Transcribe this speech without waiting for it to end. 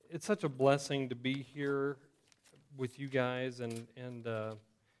It's such a blessing to be here with you guys and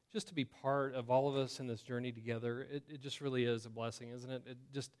just to be part of all of us in this journey together. It just really is a blessing, isn't it?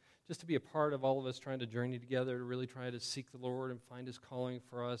 Just to be a part of all of us trying to journey together, to really try to seek the Lord and find His calling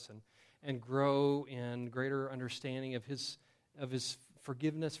for us and grow in greater understanding of His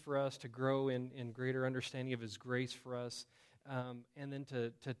forgiveness for us, to grow in greater understanding of His grace for us, and then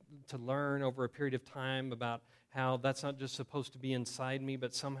to learn over a period of time about how that's not just supposed to be inside me,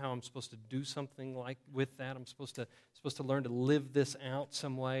 but somehow I'm supposed to do something like with that. I'm supposed to learn to live this out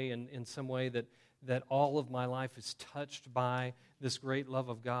some way, and in some way that all of my life is touched by this great love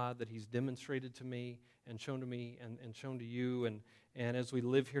of God that He's demonstrated to me and shown to me and shown to you. And as we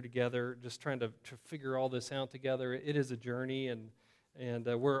live here together, just trying to figure all this out together, it is a journey, and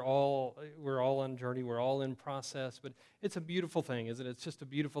we're all on journey. We're all in process, but it's a beautiful thing, isn't it? It's just a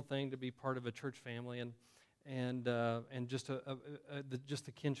beautiful thing to be part of a church family, and just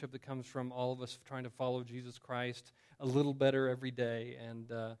the kinship that comes from all of us trying to follow Jesus Christ a little better every day,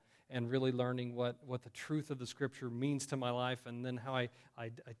 and really learning what the truth of the Scripture means to my life, and then how I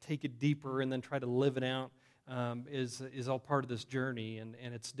take it deeper and then try to live it out. Is all part of this journey, and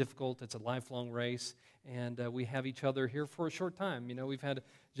it's difficult. It's a lifelong race, and we have each other here for a short time. You know, we've had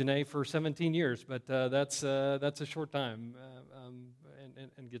Janae for 17 years, but that's a short time,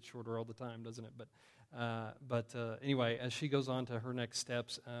 and gets shorter all the time, doesn't it? But anyway, as she goes on to her next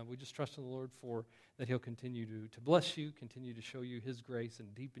steps, we just trust in the Lord for that He'll continue to bless you, continue to show you His grace,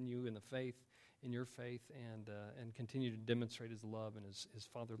 and deepen you in the faith, in your faith, and continue to demonstrate His love and His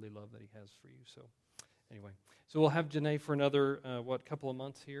fatherly love that He has for you. So. Anyway, so we'll have Janae for another, couple of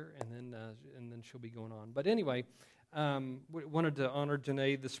months here, and then she'll be going on. But anyway, we wanted to honor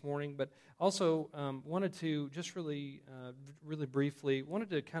Janae this morning, but also wanted to just really briefly, wanted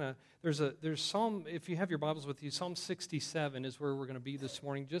to kind of, there's Psalm, if you have your Bibles with you, Psalm 67 is where we're going to be this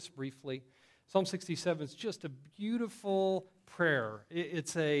morning, just briefly. Psalm 67 is just a beautiful prayer.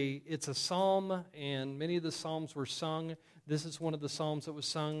 It's a psalm, and many of the psalms were sung. This is one of the psalms that was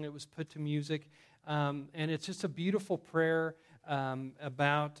sung. It was put to music. And it's just a beautiful prayer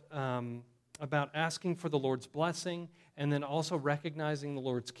about asking for the Lord's blessing, and then also recognizing the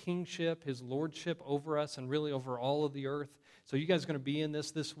Lord's kingship, His lordship over us, and really over all of the earth. So you guys are going to be in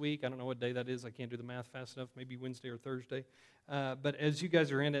this week. I don't know what day that is. I can't do the math fast enough. Maybe Wednesday or Thursday. But as you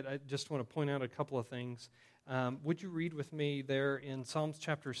guys are in it, I just want to point out a couple of things. Would you read with me there in Psalms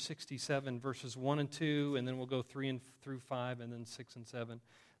chapter 67, verses 1 and 2, and then we'll go 3 through 5, and then 6 and 7.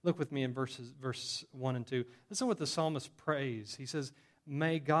 Look with me in verse 1 and 2. Listen to what the psalmist prays. He says,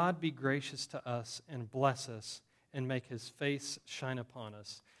 "May God be gracious to us and bless us and make His face shine upon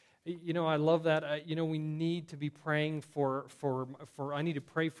us." You know, I love that. We need to be praying for I need to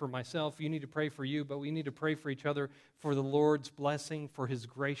pray for myself. You need to pray for you, but we need to pray for each other for the Lord's blessing, for His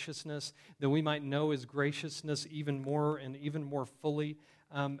graciousness, that we might know His graciousness even more and even more fully.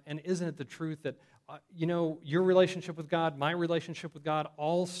 And isn't it the truth that your relationship with God, my relationship with God,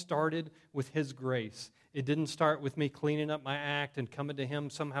 all started with His grace. It didn't start with me cleaning up my act and coming to Him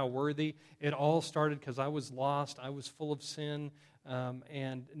somehow worthy. It all started because I was lost, I was full of sin,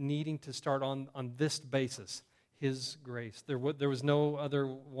 and needing to start on this basis, His grace. There was no other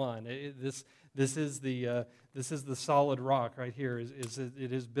one. This is the solid rock right here.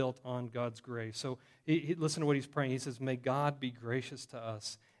 It is built on God's grace. So listen to what he's praying. He says, "May God be gracious to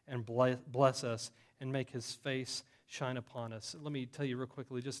us and bless us and make His face shine upon us." Let me tell you real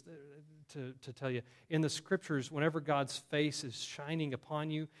quickly, just to tell you, in the Scriptures, whenever God's face is shining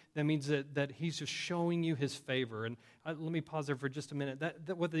upon you, that means that He's just showing you His favor. And let me pause there for just a minute.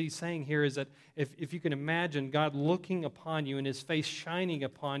 That what he's saying here is that if you can imagine God looking upon you and His face shining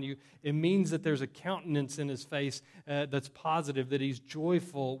upon you, it means that there's a countenance in His face that's positive, that He's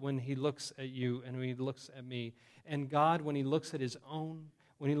joyful when He looks at you and when He looks at me. And God, when He looks at His own,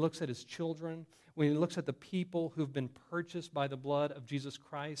 when He looks at His children, when He looks at the people who've been purchased by the blood of Jesus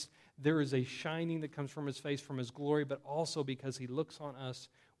Christ, there is a shining that comes from His face, from His glory, but also because He looks on us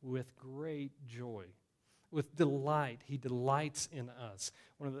with great joy, with delight. He delights in us.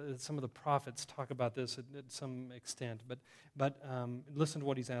 Some of the prophets talk about this at some extent, but listen to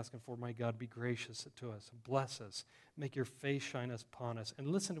what he's asking for. "May God be gracious to us, bless us, make Your face shine upon us." And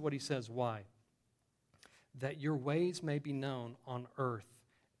listen to what he says. Why? "That Your ways may be known on earth,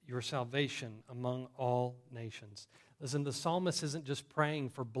 Your salvation among all nations." Listen, the psalmist isn't just praying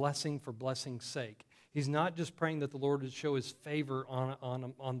for blessing's sake. He's not just praying that the Lord would show His favor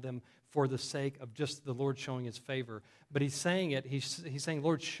on them for the sake of just the Lord showing His favor. But he's saying,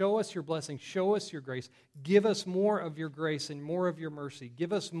 "Lord, show us Your blessing, show us Your grace. Give us more of Your grace and more of Your mercy.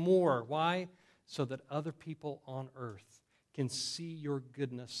 Give us more." Why? So that other people on earth can see your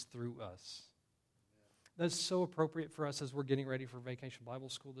goodness through us. That's so appropriate for us as we're getting ready for Vacation Bible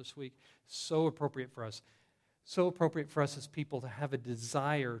School this week. So appropriate for us. So appropriate for us as people to have a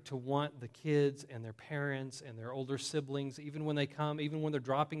desire to want the kids and their parents and their older siblings, even when they come, even when they're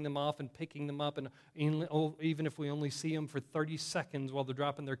dropping them off and picking them up, and even if we only see them for 30 seconds while they're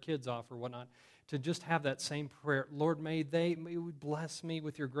dropping their kids off or whatnot, to just have that same prayer. Lord, may you bless me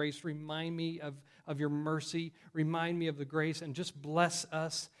with your grace. Remind me of your mercy. Remind me of the grace, and just bless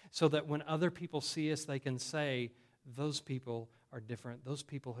us so that when other people see us, they can say, those people are different. Those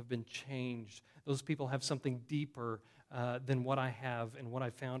people have been changed. Those people have something deeper than what I have and what I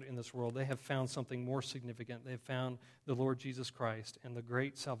found in this world. They have found something more significant. They have found the Lord Jesus Christ and the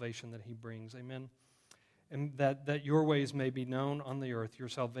great salvation that he brings. Amen. And that your ways may be known on the earth, your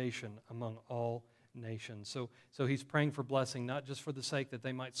salvation among all nations. So he's praying for blessing, not just for the sake that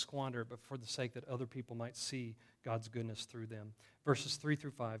they might squander, but for the sake that other people might see God's goodness through them. Verses 3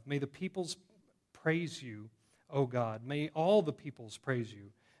 through 5. May the peoples praise you, O God. May all the peoples praise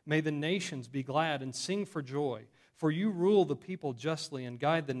you. May the nations be glad and sing for joy. For you rule the people justly and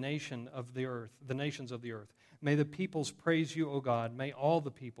guide the nations of the earth. May the peoples praise you, O God. May all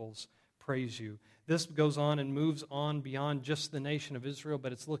the peoples praise you. This goes on and moves on beyond just the nation of Israel,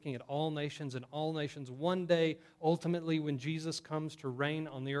 but it's looking at all nations, and all nations one day, ultimately when Jesus comes to reign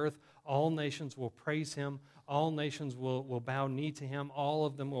on the earth, all nations will praise him. All nations will bow knee to him. All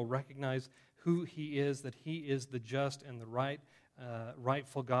of them will recognize who he is, that he is the just and the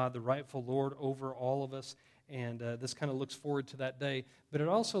rightful God, the rightful Lord over all of us. And this kind of looks forward to that day. But it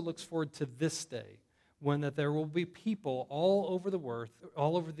also looks forward to this day, when that there will be people all over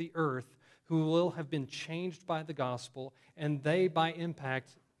the earth who will have been changed by the gospel, and they, by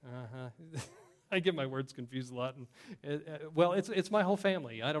impact, I get my words confused a lot. And, well, it's my whole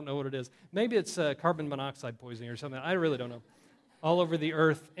family. I don't know what it is. Maybe it's carbon monoxide poisoning or something. I really don't know. All over the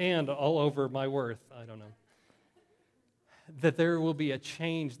earth and all over my worth. I don't know. That there will be a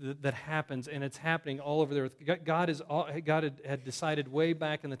change that happens, and it's happening all over the earth. God had decided way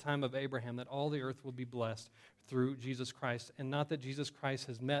back in the time of Abraham that all the earth will be blessed through Jesus Christ. And not that Jesus Christ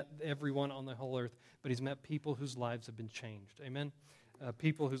has met everyone on the whole earth, but he's met people whose lives have been changed. Amen?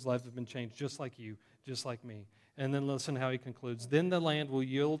 People whose lives have been changed, just like you, just like me. And then listen how he concludes. Then the land will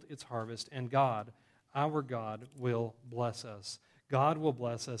yield its harvest, and God, our God, will bless us. God will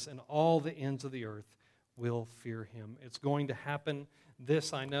bless us, and all the ends of the earth will fear him. It's going to happen.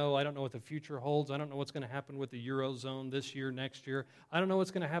 This I know. I don't know what the future holds. I don't know what's going to happen with the Eurozone this year, next year. I don't know what's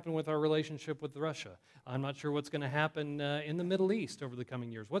going to happen with our relationship with Russia. I'm not sure what's going to happen in the Middle East over the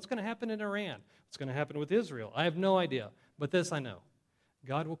coming years. What's going to happen in Iran? What's going to happen with Israel? I have no idea. But this I know.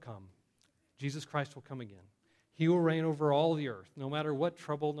 God will come. Jesus Christ will come again. He will reign over all the earth, no matter what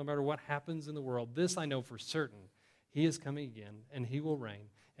trouble, no matter what happens in the world. This I know for certain. He is coming again, and he will reign,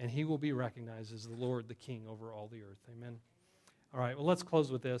 and he will be recognized as the Lord, the King over all the earth. Amen. All right, well, let's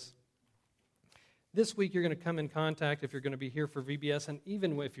close with this. This week you're going to come in contact, if you're going to be here for VBS, and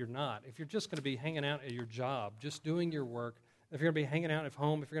even if you're not, if you're just going to be hanging out at your job, just doing your work, if you're going to be hanging out at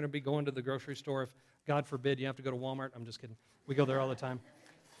home, if you're going to be going to the grocery store, if, God forbid, you have to go to Walmart. I'm just kidding. We go there all the time.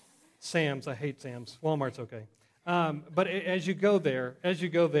 Sam's, I hate Sam's. Walmart's okay. But as you go there,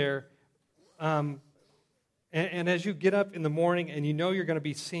 and as you get up in the morning and you know you're going to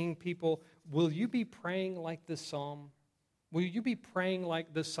be seeing people, will you be praying like this psalm? Will you be praying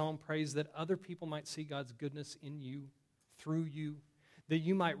like this psalm prays, that other people might see God's goodness in you, through you, that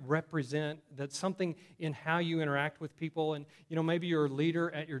you might represent, that something in how you interact with people, and maybe you're a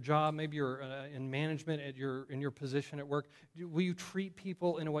leader at your job, maybe you're in management in your position at work. Will you treat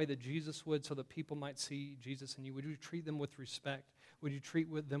people in a way that Jesus would, so that people might see Jesus in you? Would you treat them with respect? Would you treat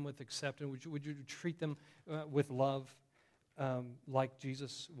them with acceptance? Would you treat them with love like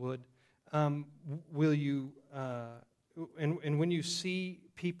Jesus would? Will you, and when you see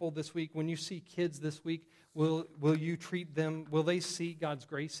people this week, when you see kids this week, will you treat them, will they see God's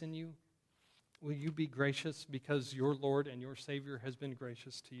grace in you? Will you be gracious because your Lord and your Savior has been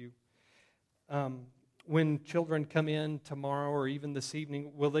gracious to you? When children come in tomorrow or even this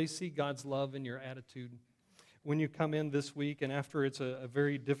evening, will they see God's love in your attitude? When you come in this week, and after it's a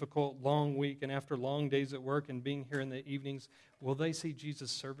very difficult, long week, and after long days at work and being here in the evenings, will they see Jesus'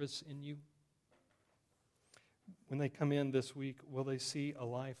 service in you? When they come in this week, will they see a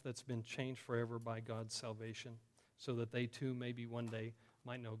life that's been changed forever by God's salvation, so that they too maybe one day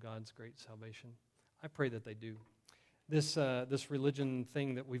might know God's great salvation? I pray that they do. This religion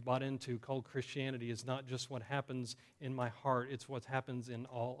thing that we've bought into called Christianity is not just what happens in my heart, it's what happens in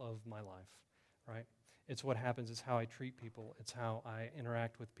all of my life, right? It's what happens. It's how I treat people. It's how I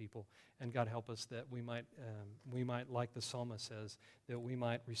interact with people. And God help us that we might, like the psalmist says, that we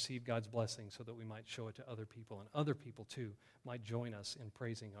might receive God's blessing so that we might show it to other people. And other people, too, might join us in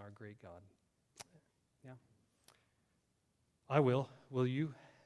praising our great God. Yeah. I will. Will you?